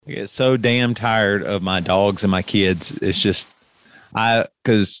I get so damn tired of my dogs and my kids. It's just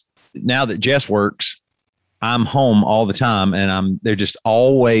because now that Jess works, I'm home all the time, and they're just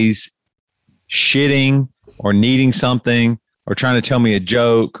always shitting or needing something or trying to tell me a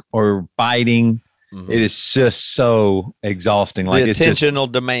joke or biting. Mm-hmm. It is just so exhausting. Like the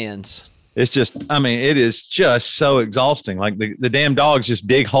attentional demands. It's just, I mean, it is just so exhausting. Like the damn dogs just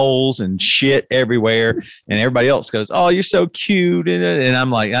dig holes and shit everywhere. And everybody else goes, "Oh, you're so cute." And I'm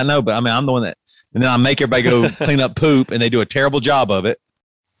like, I know, but I mean, I'm the one that, and then I make everybody go clean up poop, and they do a terrible job of it.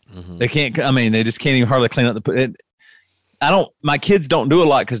 Mm-hmm. They can't, I mean, they just can't even hardly clean up the poop. My kids don't do a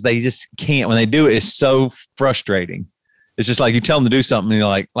lot because they just can't. When they do it, it's so frustrating. It's just like you tell them to do something, and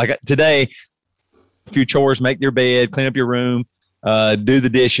you're like today, a few chores, make your bed, clean up your room, do the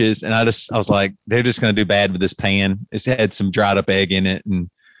dishes. And I was like, they're just going to do bad with this pan. It's had some dried up egg in it, and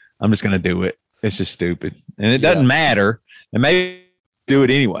I'm just going to do it. It's just stupid. And it doesn't matter. And maybe do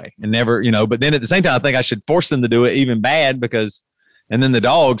it anyway and never, but then at the same time, I think I should force them to do it even bad because, and then the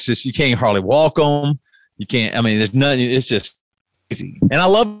dogs just, you can't hardly walk them. You can't, I mean, there's nothing. It's just easy. And I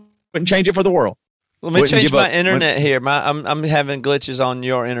love it and change it for the world. Let me change my internet here. I'm having glitches on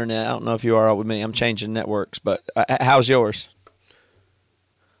your internet. I don't know if you are with me. I'm changing networks, but how's yours?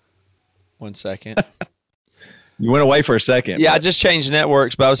 1 second. You went away for a second. Yeah, I just changed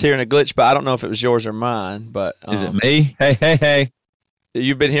networks, but I was hearing a glitch, but I don't know if it was yours or mine. But is it me? Hey.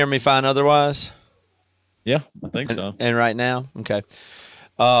 You've been hearing me fine otherwise? Yeah, I think so. And right now? Okay.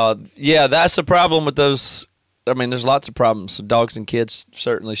 Yeah, that's the problem with those. I mean, there's lots of problems. So dogs and kids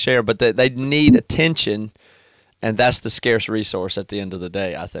certainly share, but they need attention, and that's the scarce resource at the end of the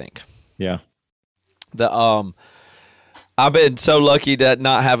day, I think. Yeah. I've been so lucky to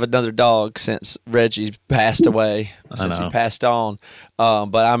not have another dog since Reggie passed away, since he passed on.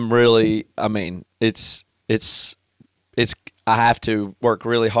 But I'm really, I mean, it's. I have to work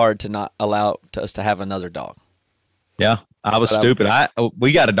really hard to not allow us to have another dog. Yeah, I was stupid.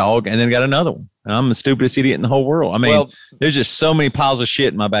 We got a dog and then got another one. And I'm the stupidest idiot in the whole world. I mean, there's just so many piles of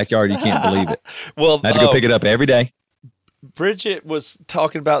shit in my backyard. You can't believe it. Well, I had to go pick it up every day. Bridget was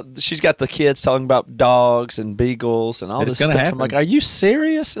talking about, she's got the kids talking about dogs and beagles and all this stuff. Happen. I'm like, are you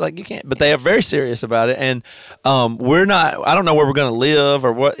serious? Like, you can't, but they are very serious about it. And we're not, I don't know where we're going to live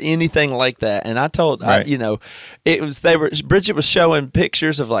or what, anything like that. And I told, right. Bridget was showing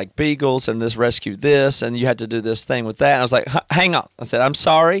pictures of like beagles and this rescue this, and you had to do this thing with that. And I was like, hang on. I said, I'm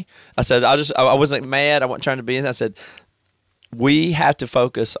sorry. I said, I wasn't mad. I wasn't trying to be in. I said, we have to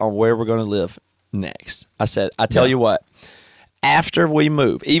focus on where we're going to live next. I said, I tell you what, after we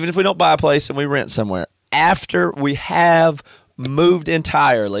move, even if we don't buy a place and we rent somewhere, after we have moved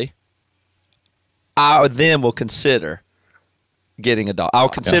entirely, I then will consider getting a dog. I'll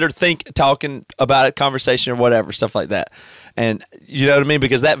consider talking about it, conversation or whatever, stuff like that. And you know what I mean?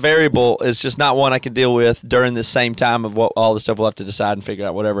 Because that variable is just not one I can deal with during this same time of what all the stuff we'll have to decide and figure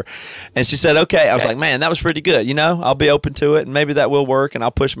out, whatever. And she said, okay. I was like, man, that was pretty good. I'll be open to it and maybe that will work and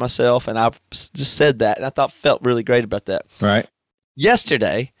I'll push myself. And I've just said that. And I felt really great about that. Right.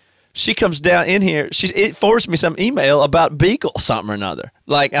 Yesterday, she comes down in here. It forwards me some email about beagle something or another.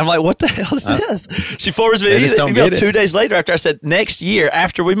 Like, I'm like, what the hell is this? She forwards me an email 2 days later after I said, next year,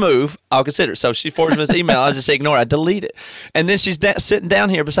 after we move, I'll consider it. So she forwards me this email. I just ignore it. I delete it. And then she's sitting down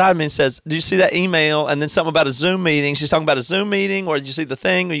here beside me and says, do you see that email? And then something about a Zoom meeting. She's talking about a Zoom meeting, or did you see the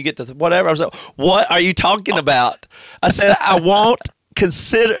thing, or you get to whatever. I was like, what are you talking about? I said, I won't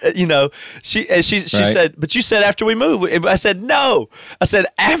consider, she said, but you said after we move. I said, no. I said,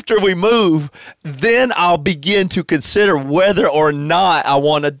 after we move, then I'll begin to consider whether or not I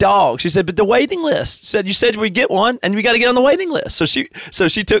want a dog. She said, but the waiting list said, you said we get one and we got to get on the waiting list. So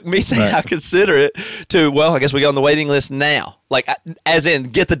she took me saying, right, I consider it to, well, I guess we go on the waiting list now. Like, as in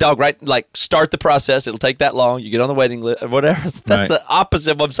get the dog, right? Like, start the process. It'll take that long. You get on the waiting list, whatever. That's right. The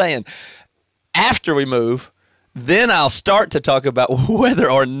opposite of what I'm saying. After we move, then I'll start to talk about whether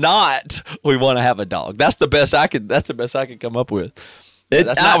or not we want to have a dog. That's the best I could come up with.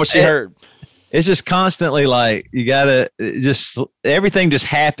 That's not what she heard. It's just constantly like, you gotta everything just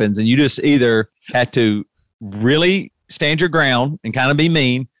happens, and you just either have to really stand your ground and kind of be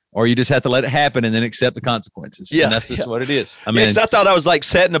mean, or you just have to let it happen and then accept the consequences. Yeah, and that's just what it is. I mean, 'cause I thought I was like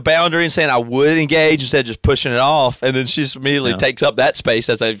setting a boundary and saying I would engage instead of just pushing it off, and then she just immediately takes up that space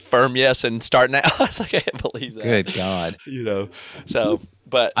as a firm yes and starting out. I was like, I can't believe that. Good God. So,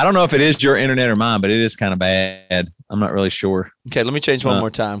 but I don't know if it is your internet or mine, but it is kind of bad. I'm not really sure. Okay, let me change one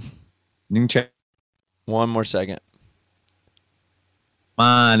more time. You can check one more second.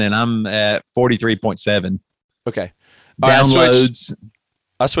 Mine, and I'm at 43.7. Okay. Downloads.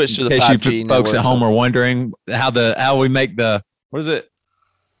 I switched to the 5G. In case you folks at home are wondering how we make what is it?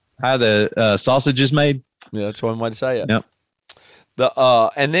 How the sausage is made. Yeah, that's one way to say it. Yep.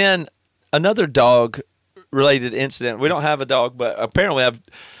 And then another dog related incident. We don't have a dog, but apparently we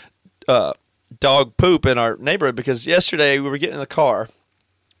have dog poop in our neighborhood, because yesterday we were getting in the car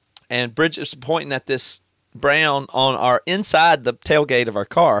and Bridget was pointing at this brown on our inside the tailgate of our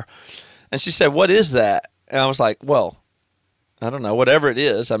car, and she said, "What is that?" And I was like, "Well, I don't know, whatever it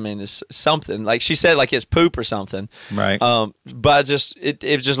is. I mean, it's something." Like she said, like it's poop or something. Right. But it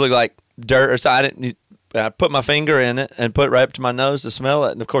just looked like dirt or something. I put my finger in it and put it right up to my nose to smell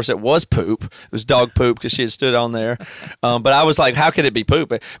it. And, of course, it was poop. It was dog poop because she had stood on there. But I was like, how could it be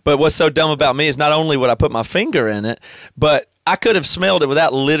poop? But what's so dumb about me is not only would I put my finger in it, but I could have smelled it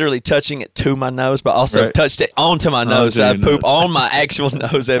without literally touching it to my nose, but also touched it onto my nose. So I have poop on my actual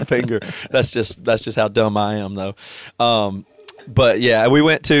nose and finger. That's just how dumb I am, though. But, yeah, we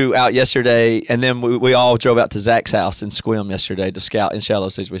went out yesterday, and then we all drove out to Zach's house in Sequim yesterday to scout in Shallow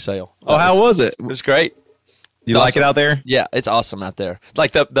Seas We Sail. How was it? It was great. You like it out there? Yeah, it's awesome out there.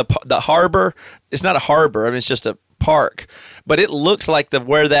 Like the harbor, it's not a harbor. I mean, it's just a park, but it looks like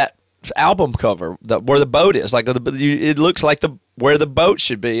where that album cover, where the boat is. Like it looks like where the boat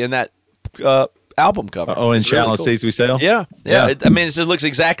should be in that album cover. Oh, in Shallow Seas We Sail? Yeah. I mean, it just looks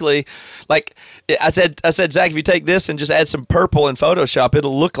exactly like I said, Zach, if you take this and just add some purple in Photoshop,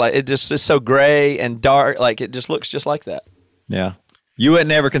 it'll look like it just is so gray and dark. Like it just looks just like that. Yeah. You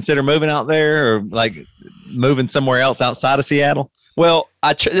wouldn't ever consider moving out there, or like moving somewhere else outside of Seattle? Well,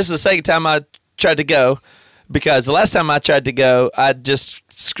 this is the second time I tried to go, because the last time I tried to go, I just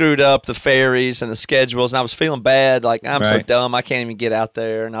screwed up the ferries and the schedules, and I was feeling bad. Like, I'm so dumb, I can't even get out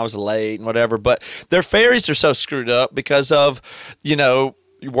there, and I was late and whatever. But their ferries are so screwed up because of,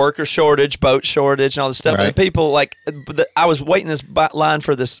 worker shortage, boat shortage, and all this stuff. Right. And people, I was waiting this line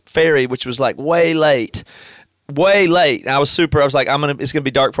for this ferry, which was like way late. And I was like, it's gonna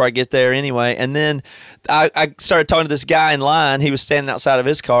be dark before I get there anyway. And then I started talking to this guy in line. He was standing outside of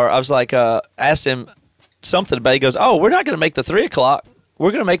his car. I was like, asked him something about it. He goes, "Oh, we're not gonna make the 3 o'clock.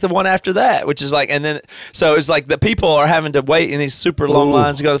 We're gonna make the one after that," which is like, and then so it's like the people are having to wait in these super long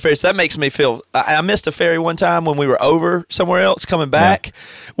lines to go to the ferry. So that makes me feel. I missed a ferry one time when we were over somewhere else coming back,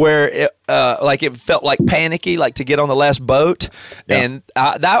 where it felt like panicky, like to get on the last boat, and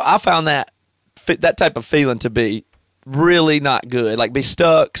I found that type of feeling to be really not good. Like be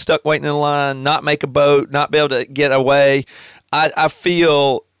stuck waiting in the line, not make a boat, not be able to get away. I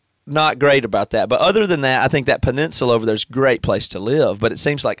feel not great about that. But other than that, I think that peninsula over there is a great place to live. But it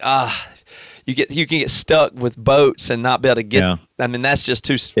seems like you can get stuck with boats and not be able to get. Yeah. I mean, that's just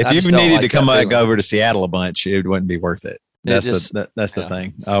too. If you needed to come back over to Seattle a bunch, it wouldn't be worth it. That's the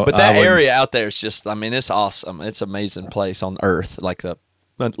thing. But that area out there is just. I mean, it's awesome. It's an amazing place on Earth, like the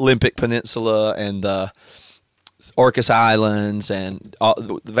Olympic Peninsula and the Orcas Islands and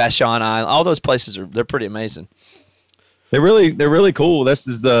the Vashon Island. All those places they're pretty amazing. They're really cool. This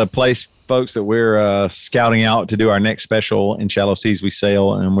is the place, folks, that we're scouting out to do our next special in Shallow Seas We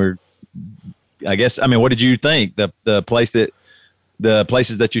Sail, and what did you think? The places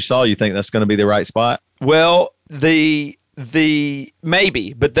that you saw, you think that's going to be the right spot? Well, the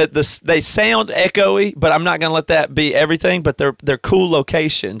maybe, but they sound echoey, but I'm not going to let that be everything. But they're cool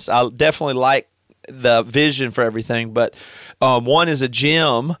locations. I definitely like the vision for everything. But one is a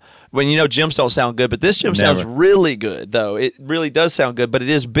gym. When gyms don't sound good, but this gym sounds really good, though. It really does sound good, but it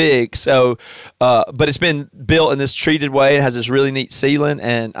is big. So, but it's been built in this treated way. It has this really neat ceiling,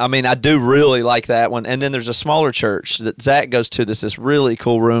 and I mean, I do really like that one. And then there's a smaller church that Zach goes to. This really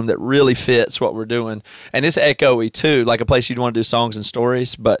cool room that really fits what we're doing, and it's echoey too, like a place you'd want to do songs and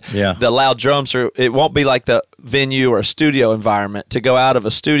stories. But the loud drums it won't be like the venue or a studio environment. To go out of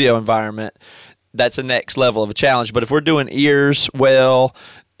a studio environment, that's the next level of a challenge. But if we're doing ears well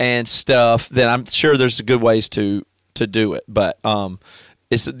and stuff, then I'm sure there's good ways to do it. But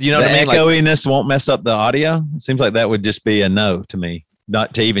it's what I mean. The echoiness won't mess up the audio. It seems like that would just be a no to me,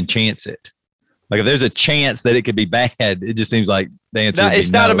 not to even chance it. Like if there's a chance that it could be bad, it just seems like the answer.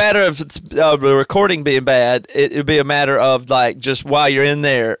 It's not a matter of the recording being bad. It would be a matter of like just while you're in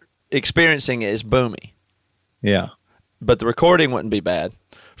there experiencing it is boomy. Yeah, but the recording wouldn't be bad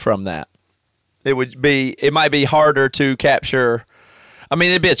from that. It might be harder to capture. I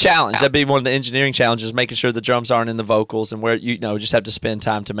mean, it'd be a challenge. That'd be one of the engineering challenges, making sure the drums aren't in the vocals, and where just have to spend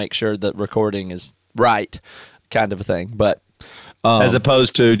time to make sure that recording is right, kind of a thing. But as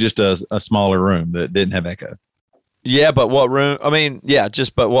opposed to just a smaller room that didn't have echo. Yeah, but what room? I mean,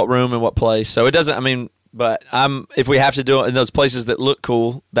 but what room and what place? So it doesn't. I mean, but if we have to do it in those places that look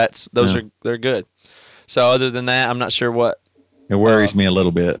cool, they're good. So other than that, I'm not sure what. It worries me a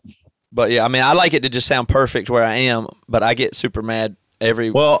little bit. But yeah, I mean, I like it to just sound perfect where I am, but I get super mad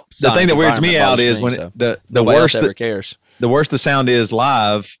Well, the thing that weirds me out is when the worse ever cares. The worse the sound is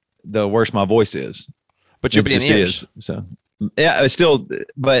live, the worse my voice is. But you're being ears. So yeah, it's still,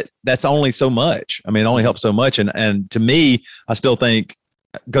 but that's only so much. I mean, it only helps so much. And to me, I still think,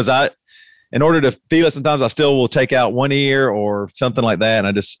 because in order to feel it, sometimes I still will take out one ear or something like that.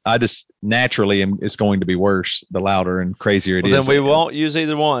 And I just naturally it's going to be worse the louder and crazier it is. Then we won't use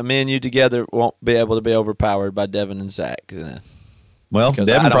either one. Me and you together won't be able to be overpowered by Devin and Zach. Well,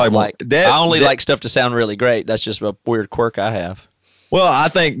 Devin probably won't. I only like stuff to sound really great. That's just a weird quirk I have. Well, I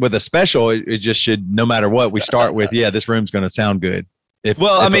think with a special, it just should, no matter what we start with, this room's going to sound good.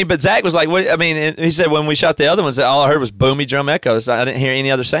 But Zach was like, he said when we shot the other ones, all I heard was boomy drum echoes. I didn't hear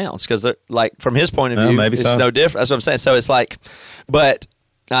any other sounds because they're like, from his point of view, it's no different. That's what I'm saying. So it's like, but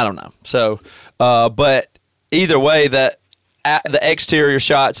I don't know. So, but either way, the exterior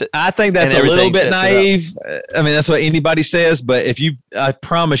shots. I think that's a little bit naive. I mean, that's what anybody says. But I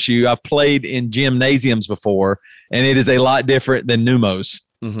promise you, I've played in gymnasiums before, and it is a lot different than Numos.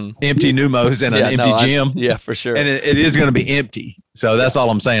 Mm-hmm. Empty Numos and an empty gym. Yeah, for sure. And it is going to be empty. So that's all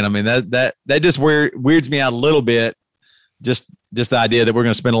I'm saying. I mean, that just weirds me out a little bit. Just the idea that we're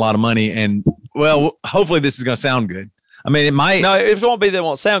going to spend a lot of money and, well, hopefully this is going to sound good. I mean, it might. No, it won't be that it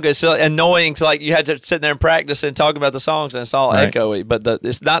won't sound good. It's annoying to, like, you had to sit there and practice and talk about the songs and it's all echoey. But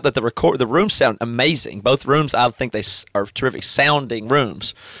it's not that the rooms sound amazing. Both rooms, I think they are terrific sounding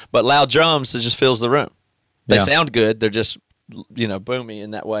rooms. But loud drums, it just fills the room. They sound good. They're just, boomy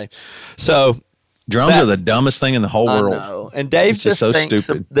in that way. So drums are the dumbest thing in the whole world. I know. And Dave just thinks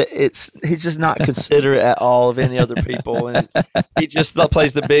that he's just not considerate at all of any other people. And he just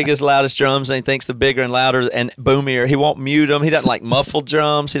plays the biggest, loudest drums, and he thinks the bigger and louder and boomier. He won't mute them. He doesn't like muffled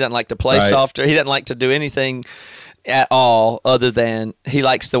drums. He doesn't like to play softer. He doesn't like to do anything at all other than he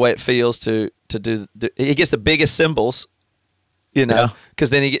likes the way it feels to do. He gets the biggest cymbals. Because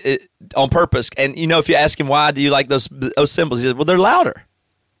then on purpose. And, if you ask him, why do you like those cymbals? He says, well, they're louder.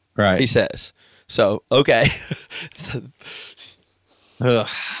 Right. He says. So, okay.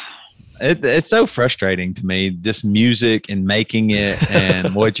 It's so frustrating to me, just music and making it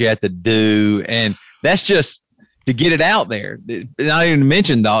and what you have to do. And that's just to get it out there. Not even to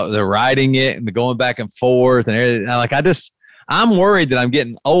mention the writing it and the going back and forth and everything. Like, I'm worried that I'm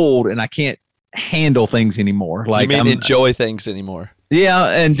getting old and I can't handle things anymore. Like, enjoy things anymore. Yeah,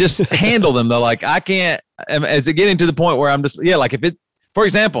 and just handle them though. Like, I can't. Is it getting to the point where I'm just like, if it, for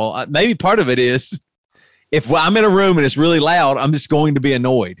example, maybe part of it is if I'm in a room and it's really loud, I'm just going to be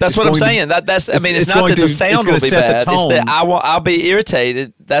annoyed. That's what I'm saying. It's not that the sound will be bad. It's that I'll be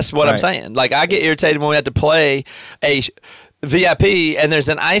irritated. That's what I'm saying. Like, I get irritated when we have to play a VIP and there's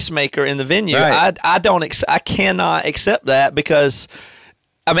an ice maker in the venue. Right. I cannot accept that because.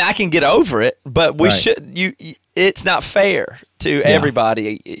 I mean, I can get over it, but we should. It's not fair to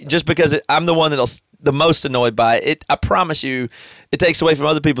everybody. Just because I'm the one that'll the most annoyed by it. I promise you, it takes away from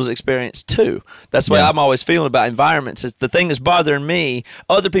other people's experience too. That's the way I'm always feeling about environments. It's the thing that's bothering me.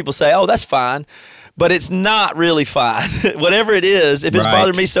 Other people say, "Oh, that's fine," but it's not really fine. Whatever it is, if it's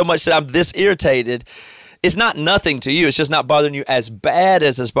bothering me so much that I'm this irritated, it's not nothing to you. It's just not bothering you as bad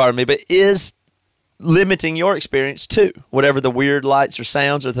as it's bothering me, but is limiting your experience too, whatever the weird lights or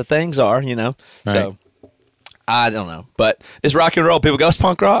sounds or the things are, So I don't know, but it's rock and roll. People go, it's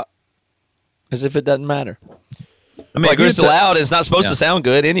punk rock, as if it doesn't matter. I mean, like, it's loud. It's not supposed to sound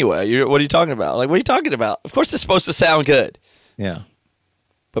good anyway. What are you talking about? Like, what are you talking about? Of course, it's supposed to sound good. Yeah,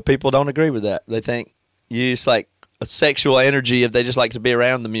 but people don't agree with that. They think it's like a sexual energy if they just like to be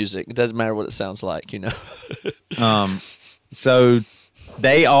around the music. It doesn't matter what it sounds like, So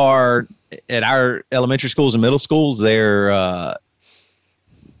they are. At our elementary schools and middle schools, they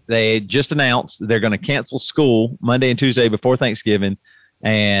just announced they're going to cancel school Monday and Tuesday before Thanksgiving,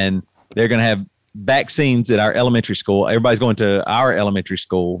 and they're going to have vaccines at our elementary school. Everybody's going to our elementary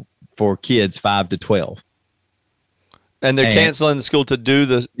school for kids 5 to 12. And they're canceling the school to do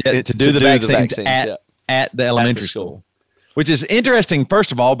the vaccines at the elementary school, which is interesting.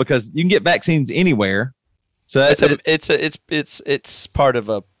 First of all, because you can get vaccines anywhere, so it's part of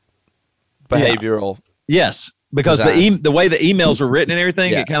a behavioral. Yes, because the way the emails were written and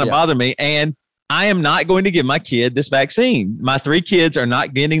everything, it kind of bothered me. And I am not going to give my kid this vaccine. My 3 kids are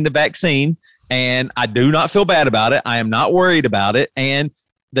not getting the vaccine, and I do not feel bad about it. I am not worried about it. And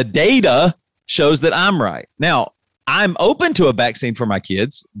the data shows that I'm right. Now, I'm open to a vaccine for my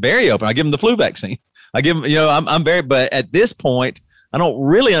kids, very open. I give them the flu vaccine. I give them, I'm very, but at this point, I don't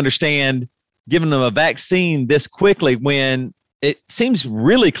really understand giving them a vaccine this quickly when it seems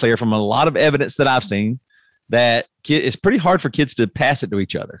really clear from a lot of evidence that I've seen that it's pretty hard for kids to pass it to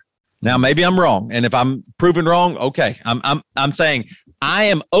each other. Now, maybe I'm wrong, and if I'm proven wrong, okay. I'm saying I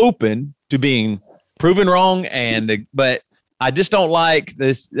am open to being proven wrong, but I just don't like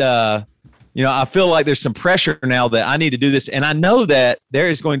this. I feel like there's some pressure now that I need to do this, and I know that there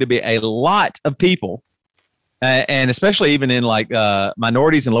is going to be a lot of people, and especially even in like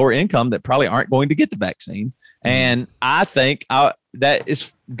minorities and lower income, that probably aren't going to get the vaccine. And I think that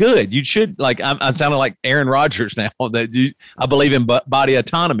is good. You should, like, I'm sounding like Aaron Rodgers now. I believe in body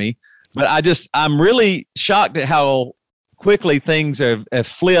autonomy, but I'm really shocked at how quickly things have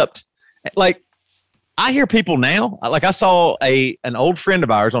flipped. Like, I hear people now, like I saw an old friend of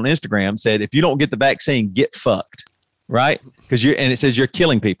ours on Instagram said, if you don't get the vaccine, get fucked, right? Because and it says you're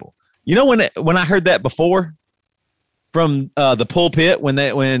killing people. You know, when I heard that before from the pulpit,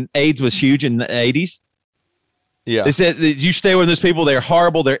 when AIDS was huge in the 80s, yeah, they said that you stay with those people. They're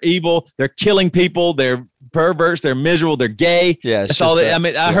horrible. They're evil. They're killing people. They're perverts. They're miserable. They're gay. Yeah, that's all.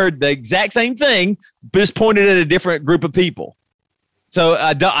 I heard the exact same thing, just pointed at a different group of people. So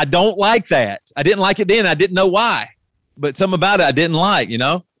I don't like that. I didn't like it then. I didn't know why, but something about it I didn't like. You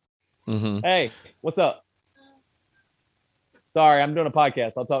know. Mm-hmm. Hey, what's up? Sorry, I'm doing a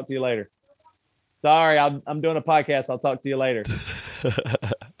podcast. I'll talk to you later. Sorry, I'm doing a podcast. I'll talk to you later.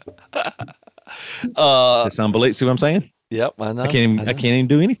 It's unbelievable. See what I'm saying? Yep, I know. I can't even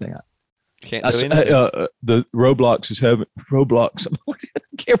do anything. Can't do anything. The Roblox is having Roblox. I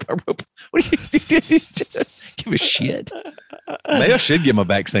don't care about Roblox. What do you give a shit? Maybe I should give him a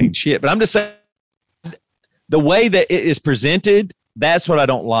vaccine. Shit, but I'm just saying the way that it is presented. That's what I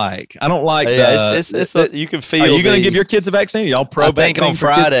don't like. I don't like. You can feel. Are you going to give your kids a vaccine? Y'all pro? I think on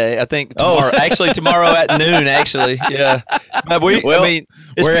Friday. I think tomorrow. Actually, tomorrow at noon. Actually, yeah. But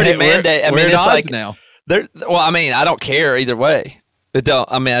it's pretty mandate. I mean, it's like now. Well, I mean, I don't care either way. It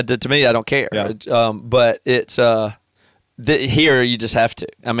don't. I mean, to me, I don't care. Yeah. But it's here you just have to.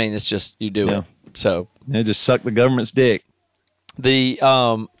 I mean, it's just you do it. So they just suck the government's dick.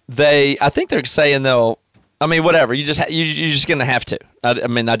 I think they're saying they'll. I mean, whatever. You're just gonna have to. I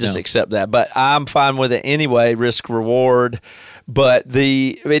just accept that. But I'm fine with it anyway. Risk reward, but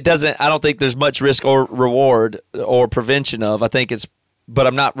it doesn't. I don't think there's much risk or reward or prevention of. I think it's. But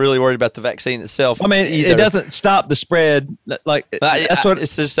I'm not really worried about the vaccine itself. I mean, either. It doesn't stop the spread. Like that's what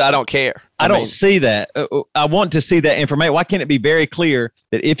it's just. I don't care. I don't see that. I want to see that information. Why can't it be very clear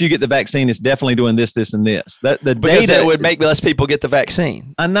that if you get the vaccine, it's definitely doing this, this, and this? Because it would make less people get the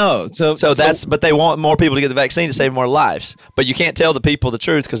vaccine. I know. But they want more people to get the vaccine to save more lives. But you can't tell the people the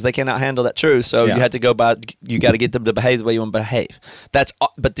truth because they cannot handle that truth. So you have to go by. You got to get them to behave the way you want to behave.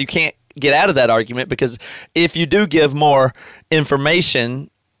 But you can't get out of that argument because if you do give more information,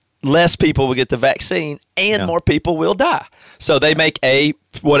 less people will get the vaccine and more people will die. So they make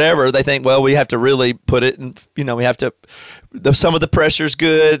whatever they think, well, we have to really put it in, we have to, some of the pressure's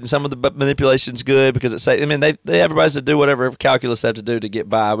good and some of the manipulation's good because it's, I mean, everybody's to do whatever calculus they have to do to get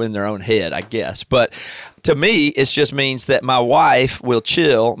by in their own head, I guess. But to me, it just means that my wife will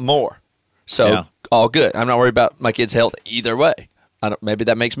chill more. So all good. I'm not worried about my kid's health either way. Maybe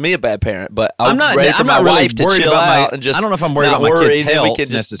that makes me a bad parent, but I'm not ready for my wife to chill out and just. I don't know if I'm worried about my kid's health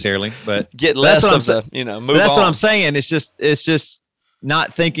necessarily, but get less of the, move on. That's what I'm saying. It's just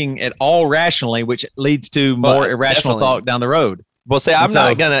not thinking at all rationally, which leads to more irrational thought down the road. Well, say I'm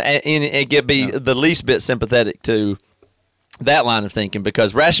not gonna be the least bit sympathetic to that line of thinking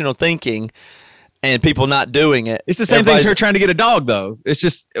because rational thinking. And people not doing it. It's the same thing as her trying to get a dog, though. It's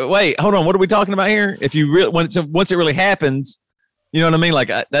just wait, hold on. What are we talking about here? If you really once it really happens. You know what I mean? Like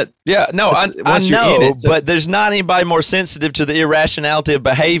that. Yeah, no, I know, but there's not anybody more sensitive to the irrationality of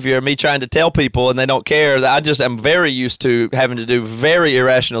behavior. Me trying to tell people and they don't care. I just am very used to having to do very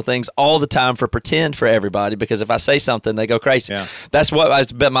irrational things all the time for pretend for everybody because if I say something, they go crazy. Yeah. That's what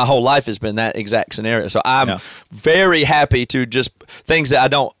I've been. My whole life has been that exact scenario. So I'm very happy to just things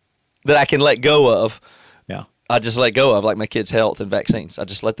that I can let go of. Yeah, I just let go of like my kids' health and vaccines. I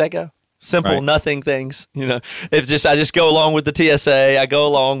just let that go. Simple, nothing things, It's just I just go along with the TSA. I go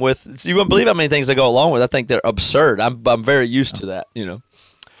along with. You wouldn't believe how many things I go along with. I think they're absurd. I'm very used to that.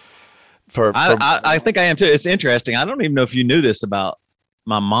 I think I am too. It's interesting. I don't even know if you knew this about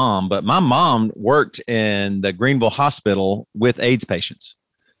my mom, but my mom worked in the Greenville Hospital with AIDS patients.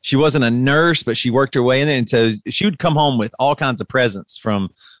 She wasn't a nurse, but she worked her way in there, and so she would come home with all kinds of presents from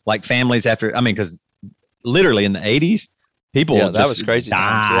like families after. I mean, because literally in the 80s. People that was crazy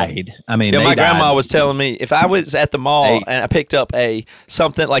died. Times, I mean, my grandma was telling me if I was at the mall and I picked up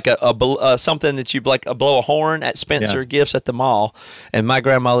something like something that you like blow a horn at Spencer Gifts at the mall, and my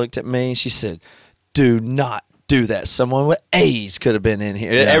grandma looked at me and she said, "Do not do that. Someone with AIDS could have been in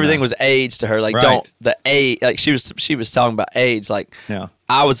here. Yeah, Everything was AIDS to her. Like, like she was talking about AIDS. Like,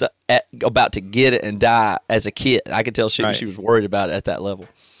 I was about to get it and die as a kid. I could tell she was worried about it at that level.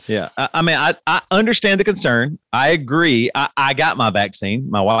 Yeah. I mean, I understand the concern. I agree. I got my vaccine.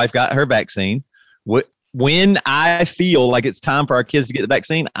 My wife got her vaccine. When I feel like it's time for our kids to get the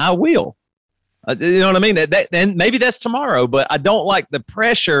vaccine, I will. You know what I mean? And maybe that's tomorrow, but I don't like the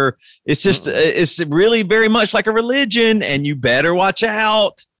pressure. It's just, it's really very much like a religion, and you better watch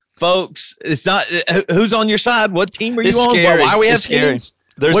out, folks. It's not who's on your side. What team are you on? Scary. Why are we have kids?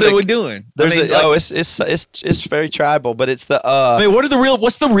 What are we doing? It's very tribal, but it's the. I mean,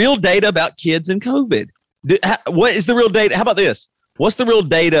 what's the real data about kids and COVID? What is the real data? How about this? What's the real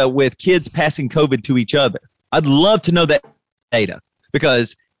data with kids passing COVID to each other? I'd love to know that data,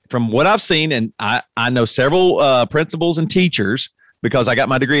 because from what I've seen, and I know several principals and teachers, because I got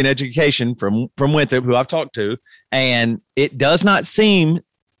my degree in education from Winthrop, who I've talked to, and it does not seem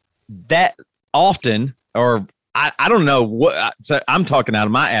that often, or I don't know what. So I'm talking out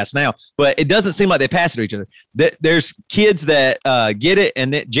of my ass now, but it doesn't seem like they pass it to each other. There's kids that get it,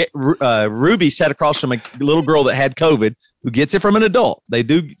 and Ruby sat across from a little girl that had COVID, who gets it from an adult. They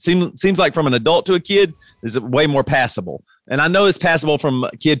do seems like from an adult to a kid is way more passable. And I know it's passable from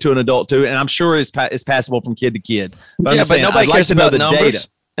a kid to an adult too, and I'm sure it's passable from kid to kid. But but nobody cares about the numbers, data.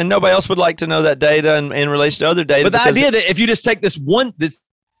 And nobody else would like to know that data in relation to other data. But the idea that if you just take this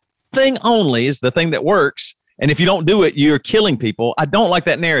thing only is the thing that works, and if you don't do it, you're killing people. I don't like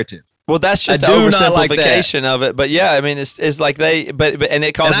that narrative. Well, that's just an oversimplification of it. But yeah, I mean, it's like and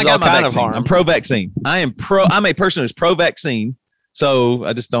it causes all kind of harm. I'm pro-vaccine. I'm a person who's pro-vaccine. So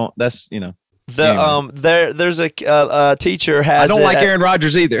I just don't. That's there's a teacher has. I don't like Aaron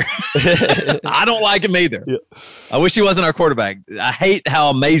Rodgers either. I don't like him either. Yeah. I wish he wasn't our quarterback. I hate how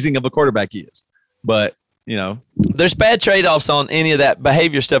amazing of a quarterback he is. But there's bad trade-offs on any of that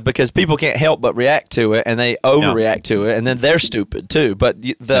behavior stuff, because people can't help but react to it, and they overreact to it, and then they're stupid too. But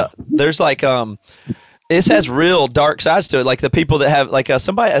there's like this has real dark sides to it. Like the people that have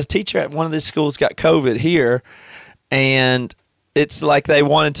a teacher at one of these schools got COVID here, and it's like they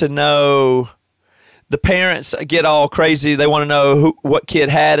wanted to know. The parents get all crazy. They want to know what kid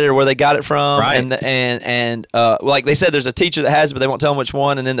had it or where they got it from, right. and like they said, there's a teacher that has it, but they won't tell them which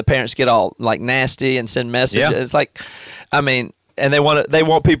one. And then the parents get all like nasty and send messages. Yeah. It's like, I mean, and they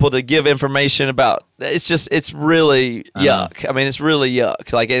want people to give information about. It's really yuck. I mean, it's really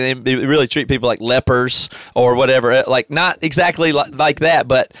yuck. Like, and they really treat people like lepers or whatever. Like, not exactly like that,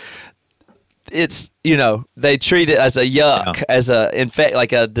 but. It's they treat it as a yuck, as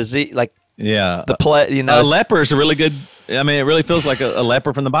like a disease, like. Yeah, a leper is a really good. I mean, it really feels like a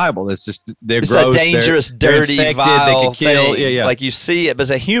leper from the Bible. It's just it's gross, a dangerous, dirty, infected, vile thing. Yeah. Like you see it as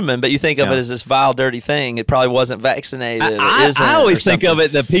a human, but you think of it as this vile, dirty thing. It probably wasn't vaccinated. I always think of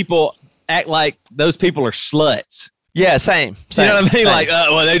it that people act like those people are sluts. Yeah, same. You know what I mean? Same.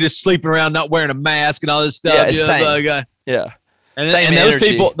 Like, they just sleeping around, not wearing a mask and all this stuff. Yeah, same. Yeah. And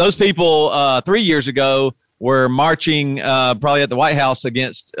those people 3 years ago were marching probably at the White House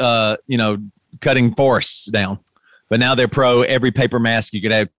against, cutting forests down. But now they're pro every paper mask you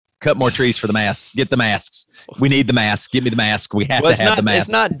could have. Cut more trees for the masks. Get the masks. We need the mask. Give me the mask. We have to have the mask. It's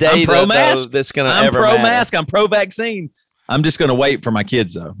not data that's going to ever matter. I'm pro-mask. I'm pro-vaccine. I'm just going to wait for my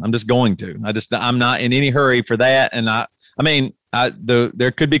kids, though. I'm just going to. I'm not in any hurry for that. And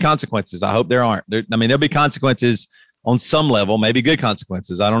there could be consequences. I hope there aren't. There'll be consequences on some level, maybe good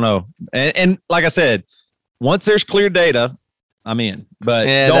consequences. I don't know. And like I said, once there's clear data, I'm in. But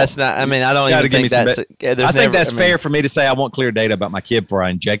that's not. I mean, I don't even think that's. I think that's fair for me to say I want clear data about my kid before I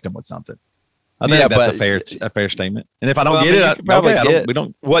inject them with something. I think that's a fair statement. And if I don't get it, we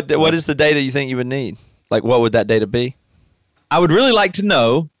don't. What is the data you think you would need? Like, what would that data be? I would really like to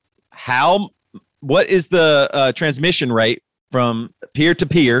know what is the transmission rate from peer to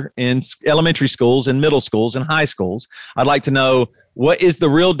peer in elementary schools and middle schools and high schools. I'd like to know what is the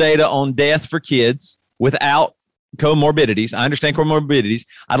real data on death for kids without comorbidities. I understand comorbidities.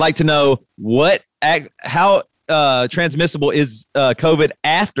 I'd like to know how transmissible is COVID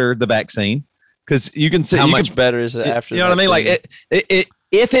after the vaccine, because you can see how much better is it after. You know what I mean? Like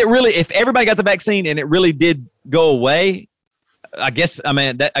if everybody got the vaccine and it really did go away, I guess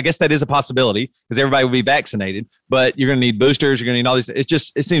that is a possibility, because everybody will be vaccinated. But you're going to need boosters. You're going to need all these.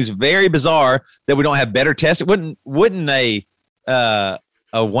 It seems very bizarre that we don't have better tests. Wouldn't a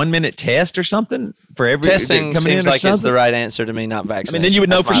 1 minute test or something for every testing seems like it's the right answer to me, not vaccination. I mean, then you would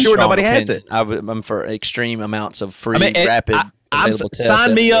know for sure nobody has it. I'm for extreme amounts of free, rapid, available tests.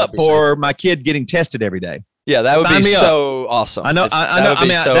 Sign me up for my kid getting tested every day. Yeah, that would be so awesome. I know. I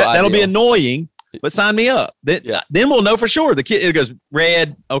mean, that'll be annoying, but sign me up. Then we'll know for sure. The kid, it goes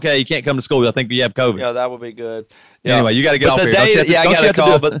red. Okay, you can't come to school. I think you have COVID. Yeah, that would be good. Yeah. Anyway, you got to get off here. I got a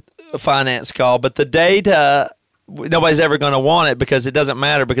call, but a finance call. But the data, nobody's ever going to want it because it doesn't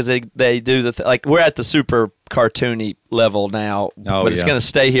matter because they do like we're at the super cartoony level now, but it's going to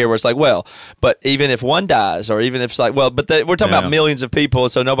stay here where it's like, well, but even if one dies or even if it's like, well, but we're talking about millions of people,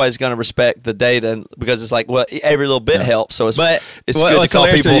 so nobody's going to respect the data because it's like, well, every little bit helps. So it's good to call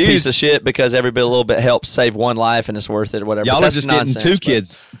people a piece of shit because every little bit helps save one life and it's worth it or whatever. Y'all are just getting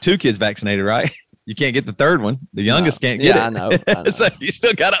two kids vaccinated, right? You can't get the third one. The youngest can't get it. I know. So you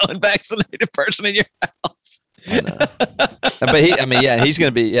still got an unvaccinated person in your house. I know. But he's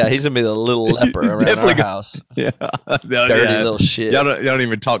gonna be the little leper around our house. Yeah, dirty little shit. Y'all don't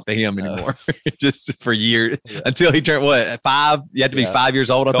even talk to him anymore, just for years until he turned 5. You have to be 5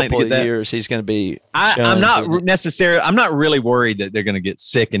 years old. I think to get that. Years he's gonna be. I'm not really worried that they're gonna get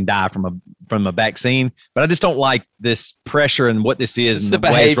sick and die from a vaccine, but I just don't like this pressure and what this is. It's the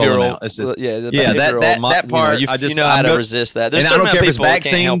behavioral. It's just, that part. You know how to resist that. There's I don't care if it's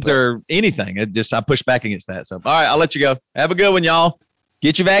vaccines or anything. I push back against that. So, all right, I'll let you go. Have a good one, y'all.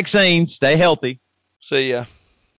 Get your vaccines. Stay healthy. See ya.